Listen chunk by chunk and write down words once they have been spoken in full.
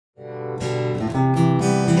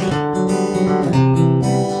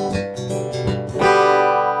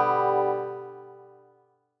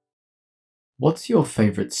What's your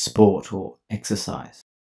favourite sport or exercise?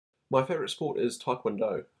 My favourite sport is Tae Kwon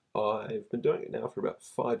Do. I've been doing it now for about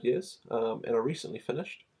 5 years, and I recently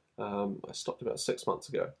finished. I stopped about 6 months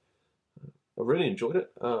ago. I really enjoyed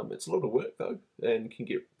it. It's a lot of work though, and can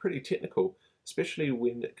get pretty technical, especially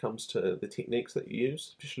when it comes to the techniques that you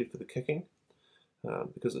use, especially for the kicking,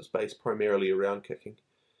 because it's based primarily around kicking,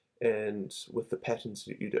 and with the patterns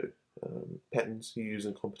that you do, patterns you use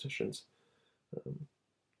in competitions. Um,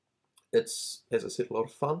 it's, as I said, a lot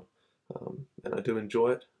of fun, and I do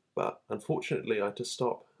enjoy it, but unfortunately I had to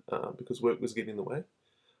stop because work was getting in the way.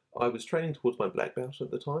 I was training towards my black belt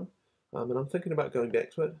at the time, and I'm thinking about going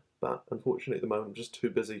back to it, but unfortunately at the moment I'm just too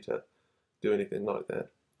busy to do anything like that.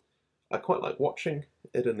 I quite like watching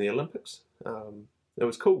it in the Olympics. It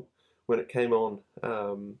was cool when it came on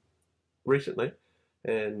recently,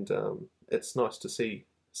 and it's nice to see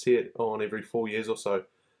it on every 4 years or so,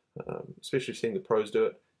 especially seeing the pros do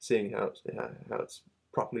it, seeing how it's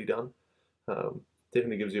properly done. Um,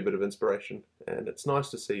 Definitely gives you a bit of inspiration, and it's nice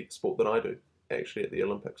to see sport that I do actually at the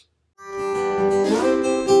Olympics.